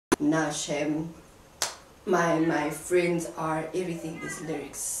Nashem. My friends are everything these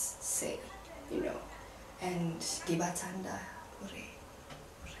lyrics say, you know. And Gibatanda.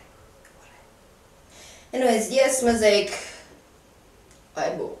 Anyways, yes, Mosaic.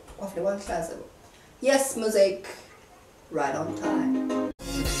 Yes, Mosaic. Right on time.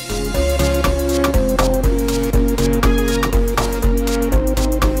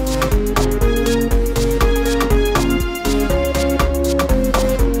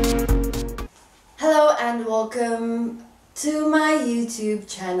 Hello and welcome to my YouTube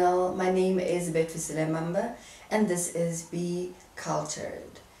channel. My name is Betfusile Mamba and this is Be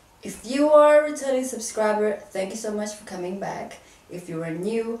Cultured. If you are a returning subscriber, thank you so much for coming back. If you are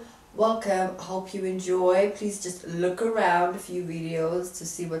new, welcome. I hope you enjoy. Please just look around a few videos to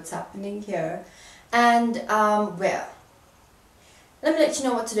see what's happening here. And well, let me let you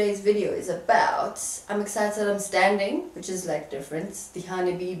know what today's video is about. I'm excited. I'm standing, which is like different. The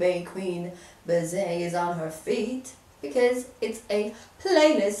honeybee bay queen Bazay is on her feet because it's a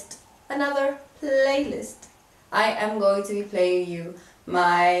playlist, another playlist. I am going to be playing you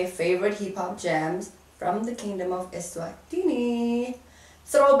my favorite hip-hop jams from the kingdom of Eswatini.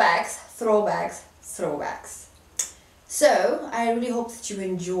 Throwbacks, throwbacks, throwbacks. So, I really hope that you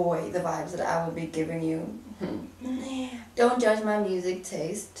enjoy the vibes that I will be giving you. Don't judge my music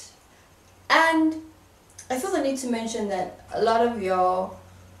taste. And I feel the need to mention that a lot of y'all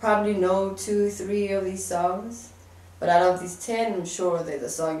probably know 2, 3 of these songs. But out of these 10, I'm sure there's a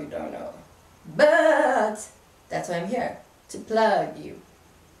song you don't know. But that's why I'm here. To plug you.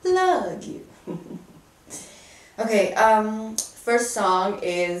 Plug you. Okay, first song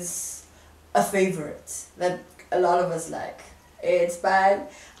is a favorite that a lot of us like. It's by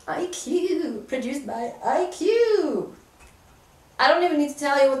IQ, produced by IQ. I don't even need to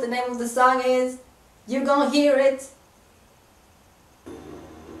tell you what the name of the song is. You're gonna hear it.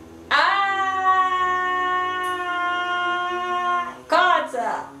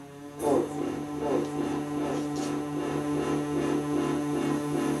 Carter.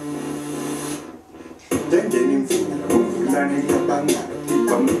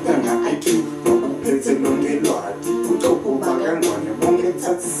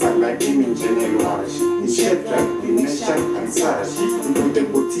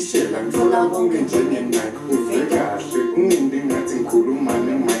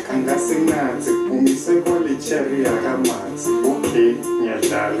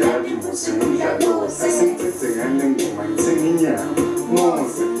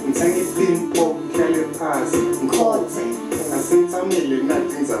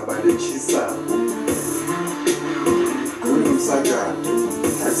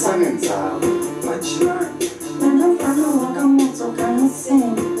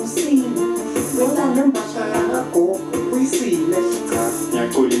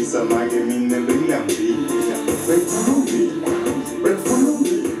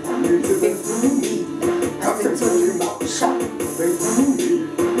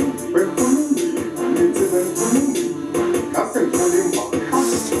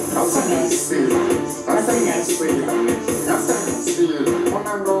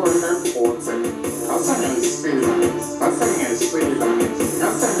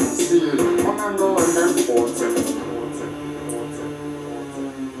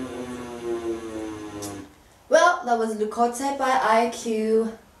 Well, that was Lukote by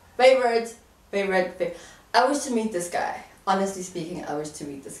IQ. Favorite. I wish to meet this guy. Honestly speaking, I wish to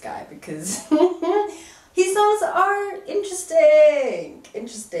meet this guy because his songs are interesting.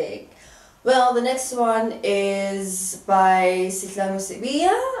 Well, the next one is by Sihlanu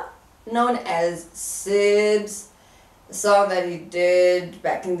Sibia, known as Sibs. A song that he did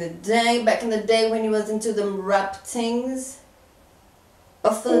back in the day when he was into them rap things.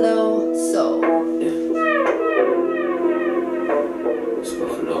 Buffalo Soul. It's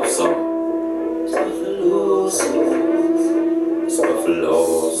Buffalo Soul. It's Buffalo Soul. It's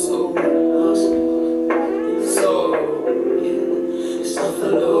Buffalo Soul. It's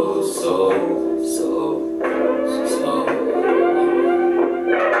Buffalo Soul.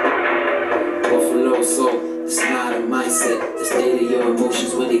 Buffalo Soul. It's not a mindset. The state of your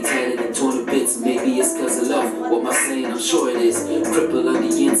emotions when they tatted and torn to bits. Maybe it's cause of love. What am I saying? I'm sure it is. Crippled on the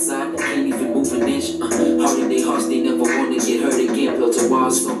inside. Can't even move an inch. Hard in their hearts. They never want to get hurt again. Built a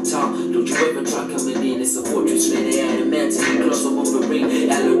wall so tall. Don't you ever try coming in. It's a fortress made of adamantine. Close on a ring.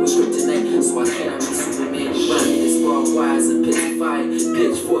 Alert with kryptonite. So I cannot be Superman. Running this barbed wires and petrified.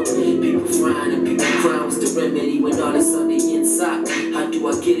 Pitchfork. People frying and people crying. What's the remedy when all this on the inside? How do I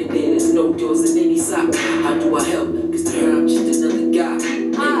get in there? There's no doors in any sock. How do I help? Cause to her I'm just another guy.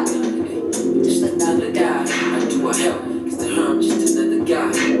 Just another guy. How do I help? Cause to her I'm just another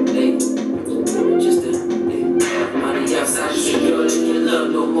guy.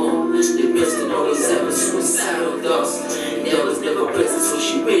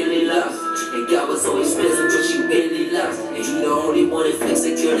 wanna flex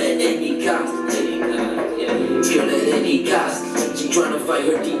and kill at any cost. Kill at any cost. She tryna fight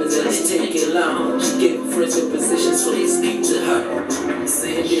her demons and it's taking long. She gave her friends her position so they speak to her.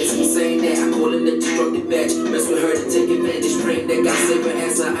 Saying this, saying that, I call it a destructive batch. Mess with her to take advantage. Praying that God save her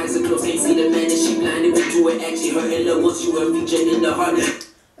as her eyes are closed. Can't see the man that she blinded into it. Actually hurting love once you have featured in the heart.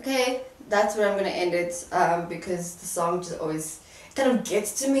 Okay, that's where I'm gonna end it because the song just always kind of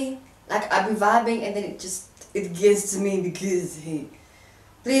gets to me. Like I'll be vibing and then it gets to me because hey,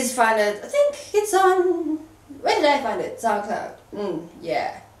 please find it. I think it's on, where did I find it? SoundCloud.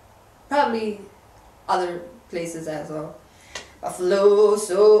 Yeah, probably other places as well. Buffalo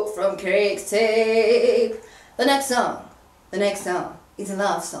Soap from Craig's Tape. The next song is a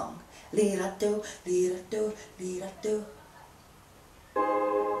love song. Lirato, lirato, lirato.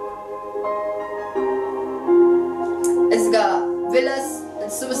 It's got Villas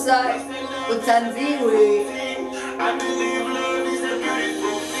and Suicide with Tanziwe.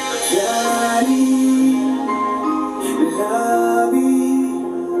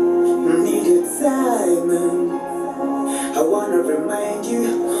 Needed time. I wanna remind you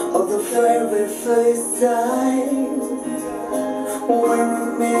of the very first time when we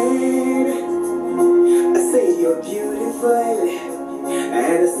met. I say you're beautiful, and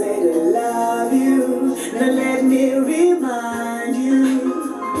I say that I love you. Now let me remind you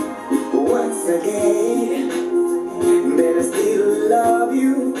once again that I still love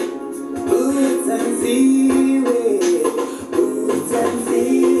you. Ooh, Tanziwe, ooh,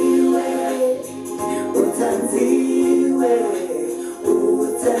 Tanziwe, ooh, Tanziwe, ooh,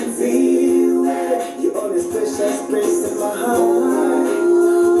 Tanziwe. You hold a special place in my heart.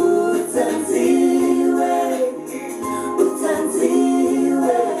 Ooh, Tanziwe, ooh,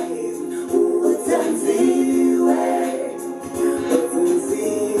 Tanziwe, ooh, Tanziwe, ooh,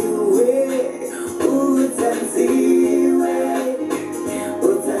 Tanziwe, ooh, Tanziwe,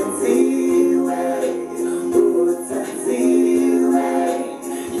 ooh, Tanziwe, ooh, Tanziwe.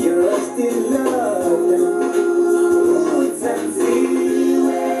 You're still loved. Ooh,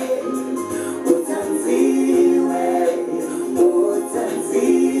 Tanziwe, ooh, Tanziwe, ooh,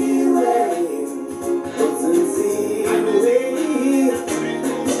 Tanziwe, ooh, Tanziwe.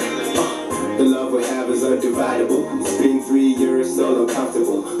 The love we have is undividable. It's been 3 years so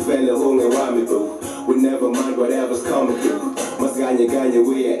uncomfortable. Fella hung around me, boo. We never mind whatever's coming through. Must ganya,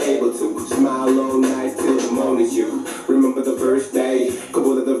 we ain't able to. Smile all night till the morning's you. Remember the first day,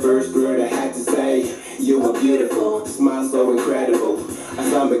 couple of the first word I had to say. You were beautiful, smile so incredible. I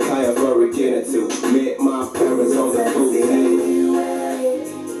saw me kaya for a Ngena too. Met my parents on the food table.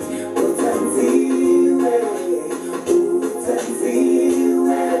 Ooh, Tanziwe, ooh,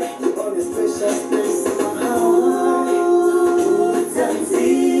 Tanziwe. You hold a special place in my heart. Ooh,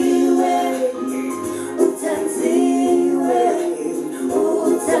 Tanziwe, ooh, Tanziwe,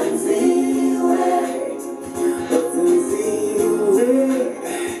 ooh, Tanziwe, ooh, Tanziwe.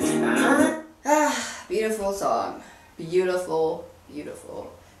 Beautiful song. Beautiful,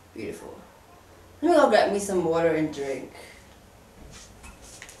 beautiful, beautiful. Let me go grab me some water and drink.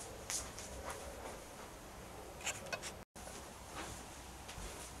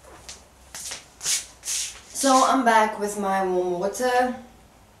 So I'm back with my warm water.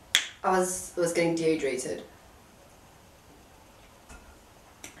 I was getting dehydrated.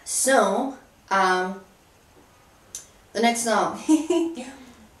 So the next song,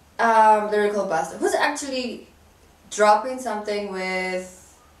 Lyrical Bastard, who's actually dropping something with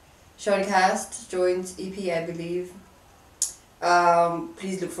Shortcast, joint EP, I believe.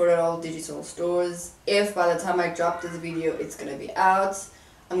 Please look for it on all digital stores. If by the time I drop this video it's gonna be out,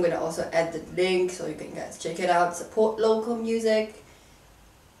 I'm gonna also add the link so you can guys check it out. Support local music.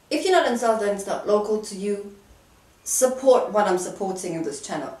 If you're not in South and it's not local to you, support what I'm supporting in this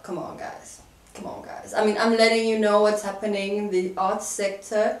channel. Come on guys, come on guys. I mean, I'm letting you know what's happening in the arts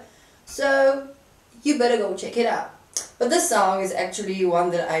sector, so you better go check it out. But this song is actually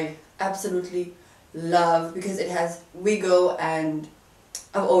one that I absolutely love because it has Wigo, and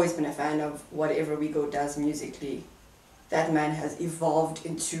I've always been a fan of whatever Wigo does musically. That man has evolved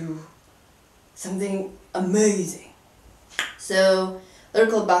into something amazing. So,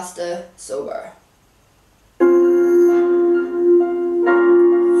 Lyrical Bastard, Sober. You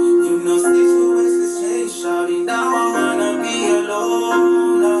know situations change, shawty. Now I wanna be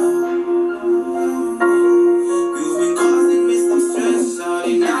alone now. You've been causing me some stress,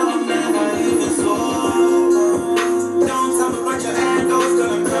 shawty. Now I'm never even sober. Don't tell me what your echo's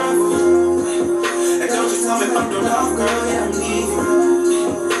gonna curve. And don't you tell me about the love, girl, yeah, I'm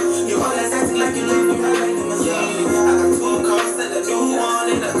leaving. You always acting like you love me, I like the machine. I got 2 cars and a new one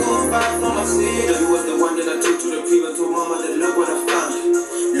and a good vibe from my city. You was the one that I took to the crib and told mama that look what I found.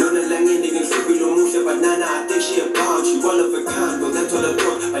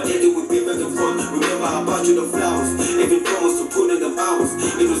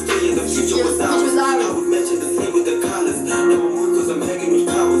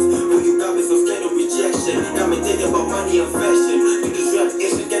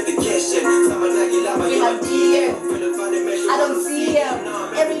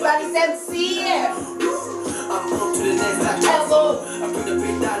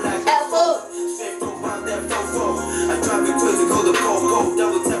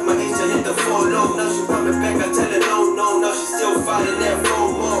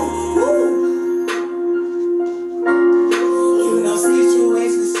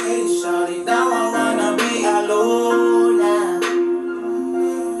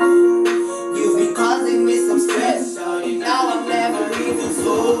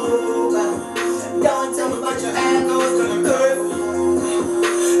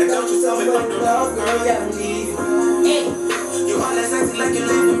 love, girl, yeah, I'm leaving. You always acting like you're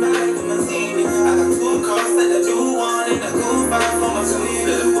living my life in my TV. I got 2 cars and a new one and a cool vibe for my sweetie.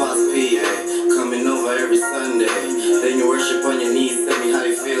 Feeling boss PA, coming over every Sunday. Then you worship on your knees, tell me how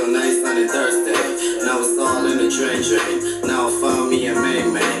you feel, nice on a Thursday. Now it's all in the drain. Now I found me a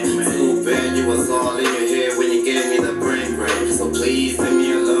main man. Too bad you was all in your head when you gave me the brain. So please leave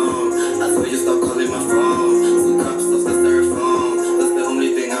me alone. I saw you stop calling my phone. 2 cups of the styrofoam. That's the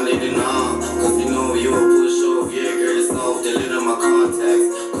only thing I'm leaning on. Cause you know you a push off. Yeah, girl, it's off. Delete all my contacts.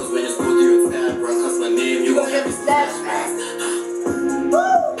 Cause when you spoke to your tab, bro, cuss my name, you gon' have a flashback.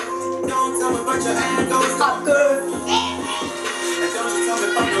 Don't tell me about your angles, hot girl. And don't you tell me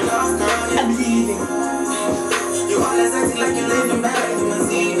about your love, girl, I'm leaving. You always acting like you're living my life in my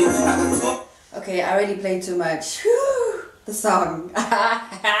TV. I got 2. Okay, I already played too much. Whew, the song.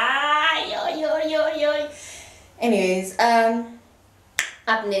 Anyways,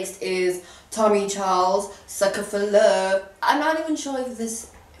 up next is Tommy Charles, Sucker for Love. I'm not even sure if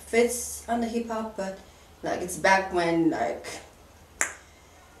this fits under hip hop, but like it's back when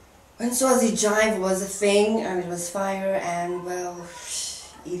Swazi Jive was a thing and it was fire, and well,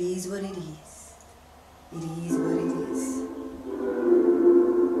 it is what it is. It is what it is.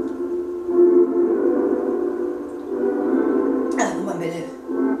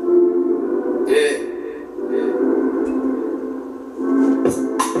 Yeah.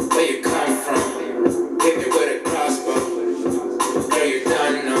 Where you come from? Hit me with a crossbow. Girl, you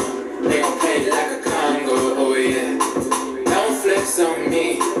done know. They gon' play it like a Congo. Oh yeah. Don't flex on me.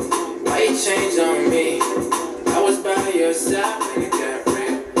 Why you change on me? I was by your side when you got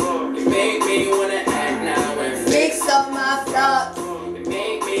real. You make me wanna act now and fix up my flaws. You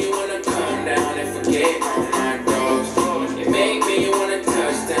make me wanna calm down and forget all my dogs. You make me wanna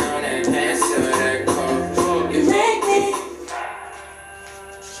touch down and answer that call. You make me.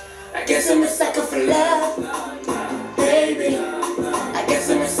 I guess I'm a sucker for love, baby. I guess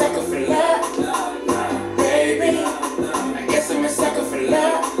I'm a sucker for love, baby. I guess I'm a sucker for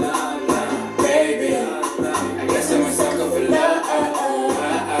love, baby. I guess I'm a sucker for love.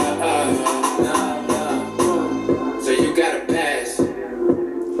 So you got a pass,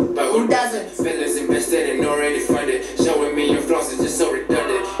 but who doesn't? Fellas invested and already funded. Showing me your flaws is just so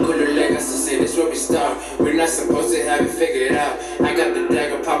redundant. Couldn't let us say this where we start. We're not supposed to have it figured out. I got the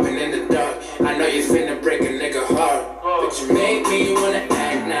dagger popping in the dark. I know you finna break a nigga heart, but you make me wanna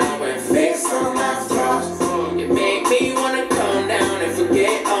act now and fix all my flaws. You make me wanna calm down and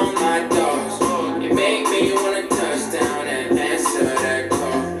forget all my dogs. You make me wanna touch down and answer that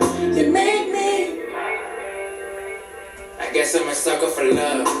call. You make me. I guess I'm a sucker for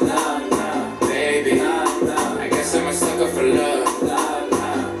love, baby. I guess I'm a sucker for love,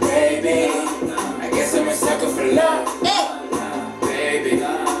 baby. I guess I'm a sucker for love, baby.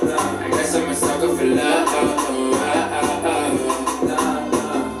 I guess I'm a sucker for love.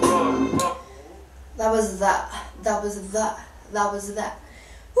 That was that.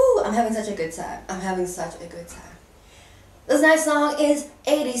 Woo, I'm having such a good time. I'm having such a good time. This next song is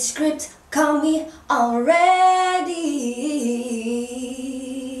 80s Script, Call Me Already.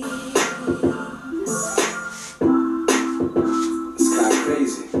 It's kind of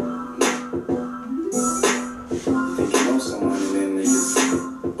crazy. You think you know someone and then they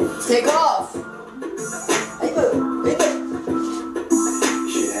just take off. Hey boo, hey boo.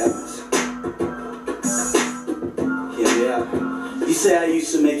 shit happens. Yeah. You say I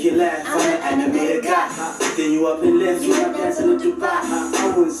used to make you laugh. I'm an animated guy. Then you up and left, you up dancing in Dubai.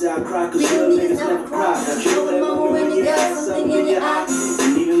 I wouldn't say I cry, cause real niggas never cry. Got you that moment when you got something in your eye.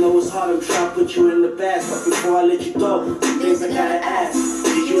 And even though it's hard, I'm trying to put you in the bag. But before I let you go, some things I gotta ask.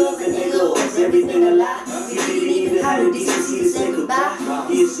 Did you love a nigga, or is everything a lie? You didn't even have the decency to say goodbye.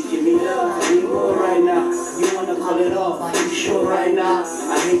 You used to give me love, I need more right now. You wanna call it off, are you sure right now?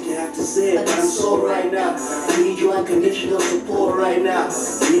 I hate to have to say it, but I'm so right now. I need your unconditional support right now.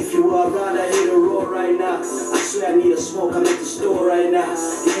 And if you are around, I hit a roar right now. I swear I need a smoke, I'm at the store right now.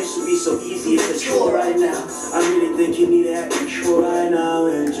 It used to be so easy, it's a chore right now. I really think you need to act mature right now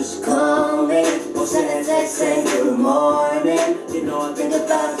and just call me or send a text saying good morning. You know I think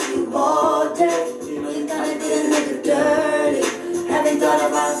about you all day. You know you kinda did a nigga dirty. Haven't thought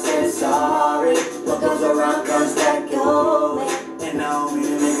about saying sorry. What goes around comes back your way. And now me the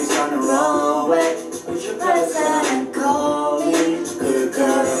niggas on the wrong way. Put your press out and call me. Good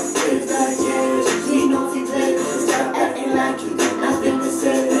girl, if that cares. You know if you play, stop acting like you got nothing to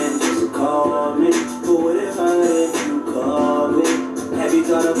say. And just call me. But what if you call me? Have you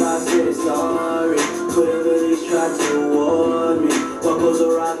thought about saying sorry? Could have at least tried to warn me. What goes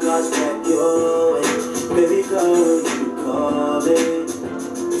around comes back your way. Baby girl, would you call me?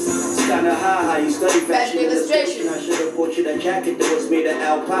 It's kinda hard study fashion illustration. I should have bought you that jacket that was made of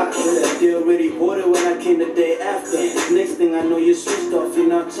alpaca. You already bought it when I came the day after. Next thing I know, you switched off, you're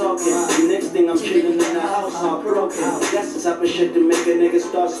not talking. The next thing I'm chilling in the house, heartbroken. That's the type of shit to make a nigga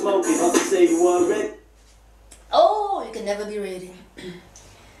start smoking. Up to say you weren't ready. Oh, you can never be ready.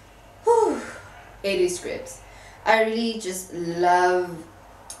 Whew. 80 scripts. I really just love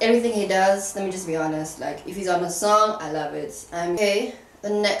everything he does. Let me just be honest. Like, if he's on a song, I love it. Okay, the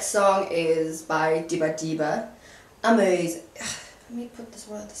next song is by Diba Diba. Amazing. Let me put this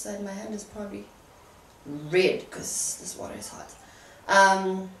water at the side. My hand is probably red because this water is hot.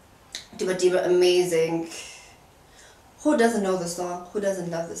 Diba Diba, amazing. Who doesn't know the song? Who doesn't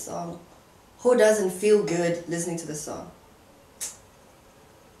love the song? Who doesn't feel good listening to the song?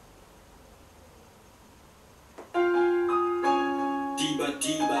 Diba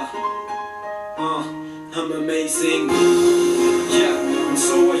Diba, I'm amazing. Yeah, and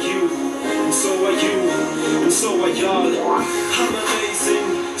so are you, and so are you, and so are y'all. I'm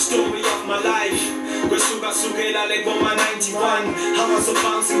amazing, story of my life. Suga Sugela like Bomba 91. I was a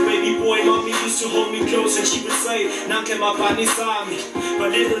bouncing baby boy, mommy used to hold me close and she would say, Nanke Mapani Sami.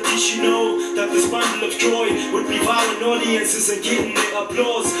 But little did she know that this bundle of joy would be wowing audiences and getting their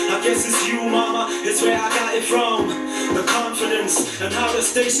applause. I guess it's you, mama, it's where I got it from. The confidence and how to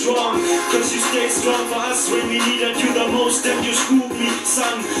stay strong. Cause you stayed strong for us when we needed you the most. And you schooled me,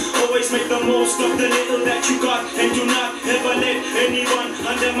 son. Always make the most of the little that you got. And do not ever let anyone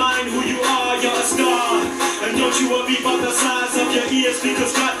undermine who you are. You're a star. And don't you worry about the size of your ears,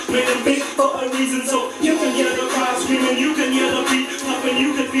 because God made them big for a reason. So you can hear the crowd screaming, you can hear the beat popping,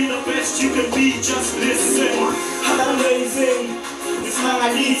 you can be the best you can be. Just listen. I'm amazing. It's my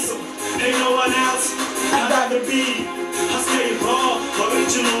Lisa. Ain't no one else I'd rather be. I stay raw,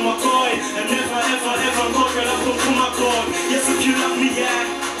 original McCoy, and never ever ever conquer up from my cord. Yes, if you love me, yeah,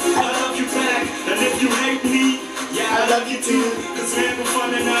 I love you back. And if you hate me, yeah, I love you too. Cause we're having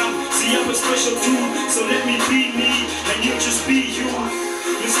fun and now, see I'm a special dude. So let me be me, and you just be you.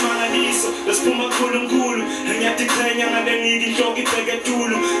 Miss Mananiso, let's put my cool cool. And yet the Kenya and then you dog it like a tool.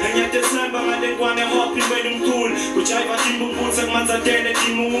 And yet the Samba and then one and hopping by them cool. Which I was in boots and man's a dead at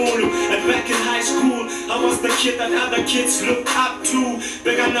Timulu. And back in high school, I was the kid that other kids looked up to.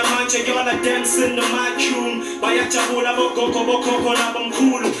 Began the mancha, y'all are dancing to my tune. By a chabola boko nabam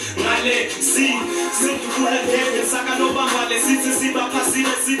cool. Male, see to cool again. Sakanoba Male, Siba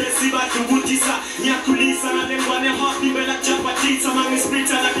Pasida, Siba to Butisa, Yakulisa, and then one and hopping by that Japatisa, Mammy Split.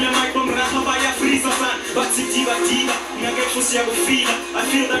 But Diba Diba, I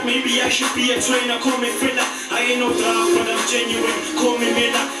feel that maybe I should be a trainer, call me thriller. I ain't no draft, but I'm genuine, call me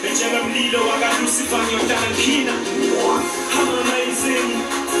Miller. And Jerem Lilo, I got Lucifer, your Tarantino. I'm amazing,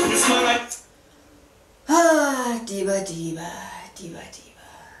 it's my life. Diba Diba, Diba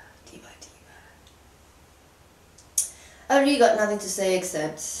Diba, Diba Diba. I really got nothing to say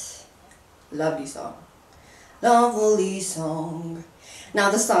except lovely song. Lovely song. Now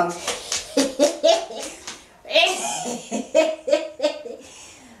the song.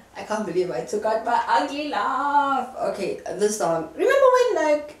 I can't believe I took out my ugly laugh. Okay, this song. Remember when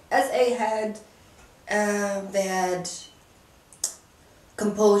like SA had they had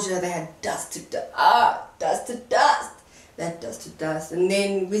Composure, they had Dust to Dust, Dust to Dust, that Dust to Dust, and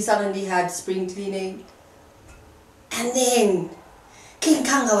then we suddenly had Spring Cleaning, and then King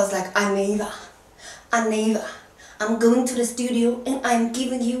Kanga was like, I never. I'm going to the studio and I'm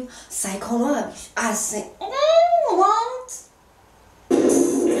giving you psychology. I say, what?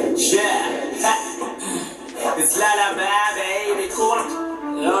 Yeah, it's lullaby, baby, cool.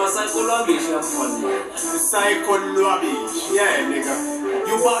 Yeah, psychology, psychology. Yeah, nigga,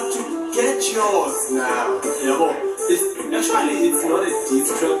 you about to get yours now. Actually, it's not a diss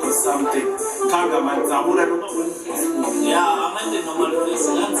track or something. Kanga man, yeah, I'm in the normal place.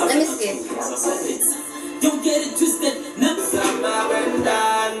 Let me skip. Don't get it twisted. Let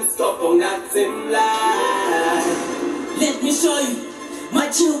me show you my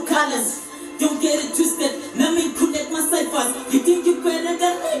true colors. Don't get it twisted. Nami connect my ciphers. You think you better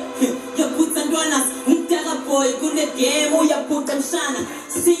than me? You put and runners. Umtera boy, connect game. Oh, you put and shana.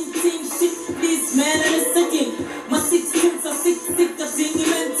 Sing shit, please, man. And a second. My 16s are sick, singing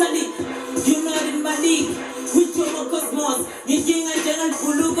mentally. You're not in my league. With your cosmos, you king and general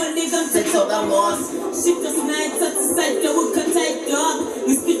Puluga, nigga, set up a moss. Shift us nights at the side, the wood can take dog.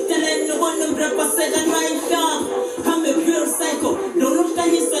 We speak the land, no one of rapper said and right dog. I'm a pure psycho, no look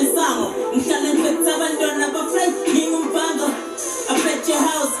at his friend Samo. I'm telling the seven, don't have a friend, him and Bago. I bet your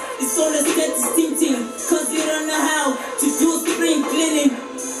house is always get stinting, cause you don't know how to do spring cleaning.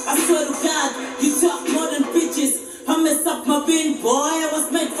 I swear to God, you talk more than bitches. I mess up my bin, boy, I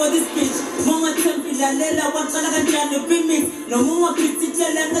was made for this bitch. Mama tell Lela wakala kanjani bimix no muma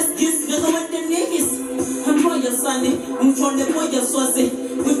pititela ngasgis ngawente nigis I'm royal sonny umchole boya swazi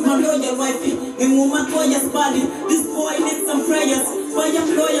with my loyal wifey nguma boya spali this boy needs some prayers why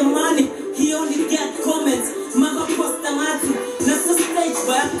I'm loyal money he only get comments maga posta ngati nasa stage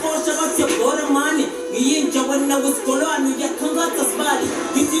by kosha about your border money ngiyinja when I was kolwani yakangata spali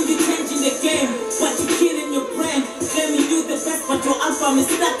you think you changing the game but you killing your brand claiming you the best but your album is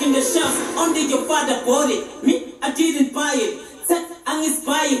stuck in the shelves only your father bought it me I didn't buy it set ang is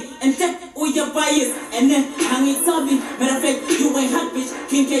buying and take all your bias and then hang it sabi matter of fact you ain't hot bitch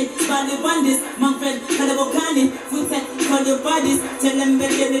king K body bandits man friend kalabokani we take call your bodies tell them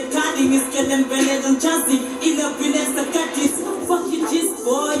better than cutting is tell them better than chancing either be next to cut this fuck you just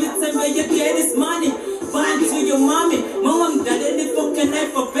boy you tell me you get this money fine to your mommy mom got any fucking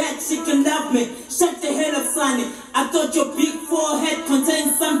knife for back she can love me shut the hell up sonny I thought your big forehead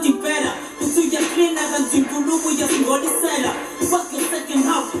contained something better to your cleaner than Tinkulubu just go the seller fuck your second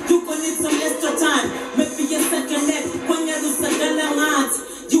half you gon' need some extra time maybe your second leg when you lose a galant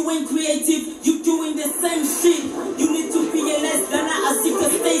you ain't creative you doing the same shit you need to realize that I see a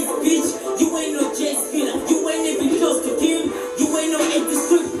state bitch you ain't no J Spiller you ain't even close to him you ain't no 80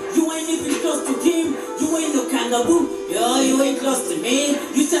 Street you ain't even close to him you ain't no kangaroo yo you ain't close to me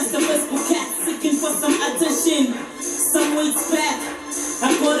you just a Facebook cat seeking for some attention some weeks back I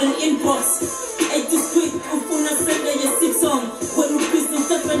got an inbox 80 Street ufuna senda ya 6 song when you business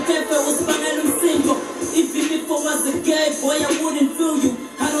tepe was bangalum single even if I was a gay boy I wouldn't feel you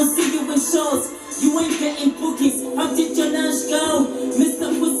I don't see you in shows you ain't getting bookies how did your lunch go Mr.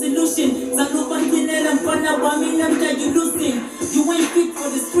 Puss Solution Zaluba Tinela Mpana Wamina you losing you ain't fit for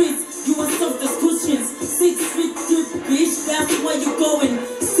the streets you are soft as cushions 6 feet deep bitch that's where you going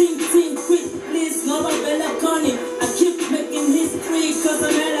sing quit please no Bella Connie I keep making history cause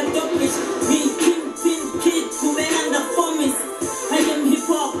I'm hella dopish me King Kid Kumen and the Fomis I am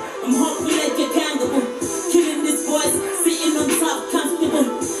Hiphop I'm hopping like a kangaroo killing these boys sitting on top comfortable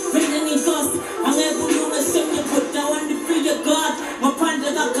bringing in cost I'm able to show you put down the free your God my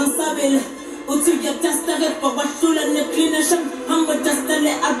panda got consabil utu ya testa repa watula ne cleanation I'm a testa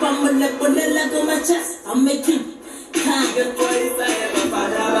le album le bolela go my chest I'm making The boys I ever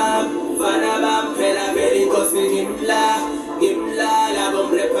Fadabam, Pela Belly Cosmi Gimla, La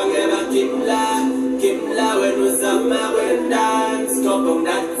Bombre Pangeva Gimla, when we summer, when dance, stop on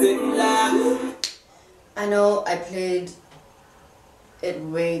that Zimla. I know I played it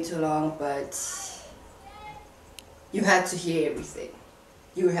way too long, but you had to hear everything.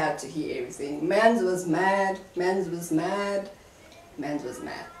 You had to hear everything. Mans was mad.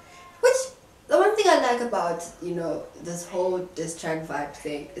 Which, the one thing I like about, you know, this whole diss track vibe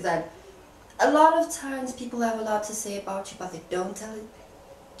thing is that a lot of times people have a lot to say about you, but they don't tell it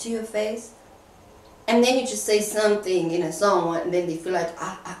to your face. And then you just say something in a song and then they feel like,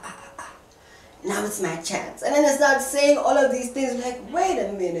 now it's my chance. And then they start saying all of these things like, wait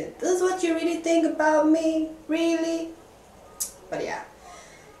a minute, this is what you really think about me? Really? But yeah.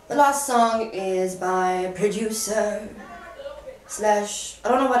 The last song is by a producer slash, I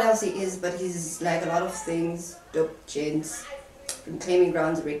don't know what else he is, but he's like a lot of things. Dope gents from Claiming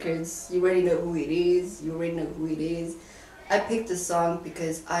Grounds Records. You already know who it is. I picked this song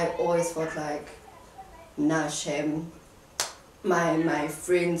because I always felt like, nah, Shem, my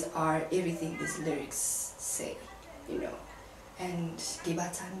friends are everything these lyrics say, you know. And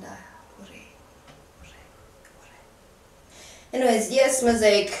Gibatanda. Anyways, yes,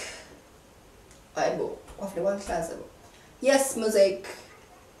 Mosaic. Yes, Mosaic.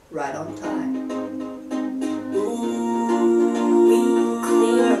 Right on time.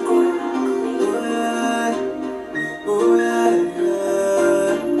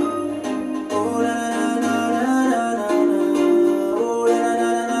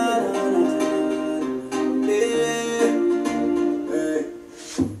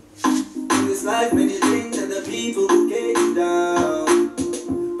 This life, many things and the people who get you down,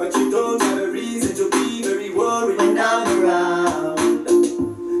 but you don't have a reason to be very worried when I'm around.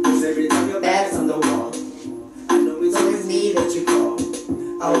 Cause every time your back's on the wall, I know it's always me that you call.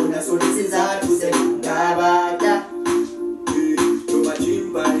 Oh, that's what this is hard to say. Gabada. You're my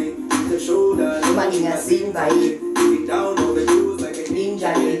gym body, the shoulder. You're my looking down all the rules like a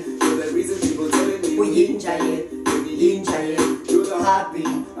ninja. You're the reason people telling me we ninja. You're the heartbeat.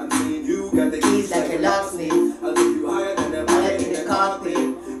 I'm saying you got the keys like a locksmith. I'll take you higher than a pilot in the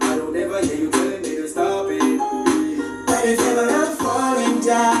cockpit. I don't ever hear you telling me to stop it. But if ever I'm falling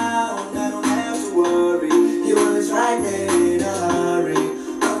down, I don't have to worry. You're always right there in a hurry.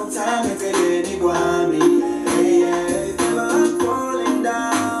 On time if they let me go on me. If ever I'm falling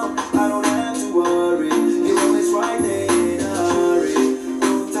down, I don't have to worry.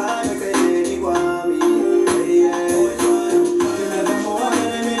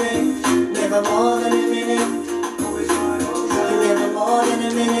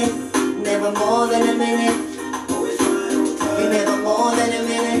 never more than a minute. You're never more than a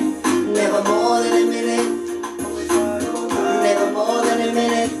minute. Never more than a minute. Never more than a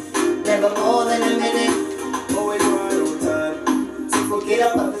minute. Never more than a minute. Always right on time. So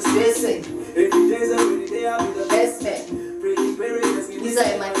forget About the stressing. every day's a rainy day, I'll be the Best man. pretty berry. Let's give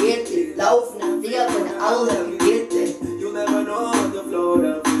Dieser immer geht, laufen nach dir von der Aula geht. You'll never know what the flow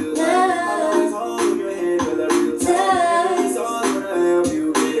down feels like. I'll always hold your hand for the real time. It's all gonna help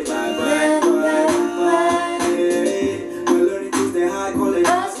you get by. We're learning to stay high, call it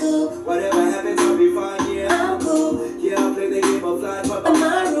I'm cool, whatever happens, I'll be fine. Yeah, I'm cool, yeah, I'll play the game of life, but but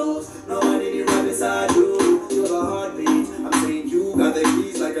my rules. no one need right beside you. You're the heartbeat. I'm saying you got the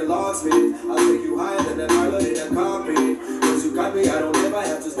keys like a locksmith. I'll take you higher than the pilot in a cockpit. Cause you got me, I don't ever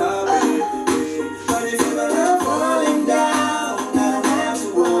have to stop it. But if ever I'm falling down, I don't have to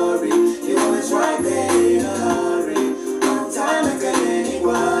worry. You're always right there in a hurry. On time, I can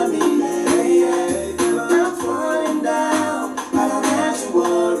anyone me. If ever I'm falling down, I don't have to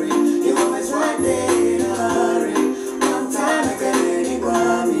worry. You're always right there in a hurry. On time, I can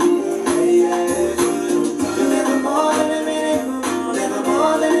anyone me. You're never more than a minute. Never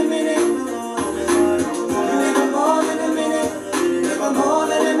more than a minute. You're never more than a minute. Never more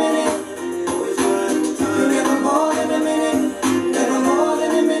than a minute. You're never more than a minute. Never more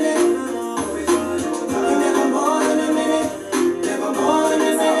than a minute. You're never more than a minute. Never more than a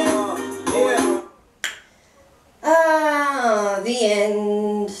minute. The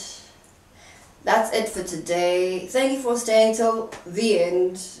end. That's it for today. Thank you for staying till the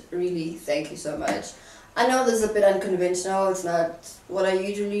end. Really, thank you so much. I know this is a bit unconventional. It's not what I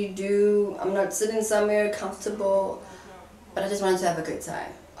usually do. I'm not sitting somewhere comfortable. But I just wanted to have a good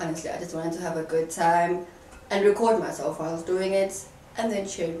time. Honestly, I just wanted to have a good time and record myself while I was doing it and then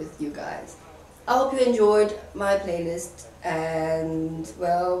share it with you guys. I hope you enjoyed my playlist and,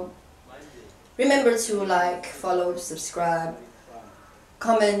 well, remember to like, follow, subscribe,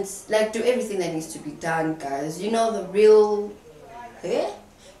 comment, like, do everything that needs to be done, guys. You know the real,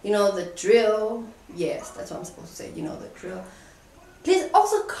 you know the drill. Yes, that's what I'm supposed to say. You know the drill. Please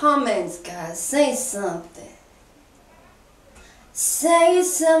also comment, guys. Say something. Say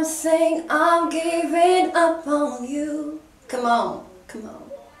something. I'm giving up on you. Come on, come on.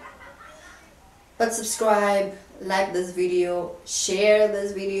 But subscribe, like this video, share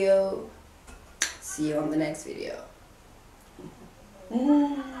this video. See you on the next video.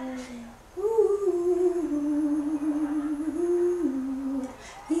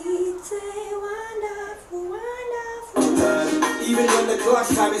 It's a wonderful, wonderful. Even when the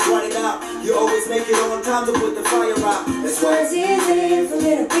clock's time is running out, you always make it on time to put the fire out. That's why It's easy for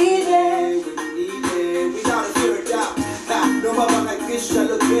me to be there. when you need it, we gotta hear it out. No mama like this, shall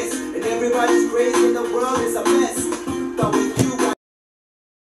look this, and everybody's crazy in the world is a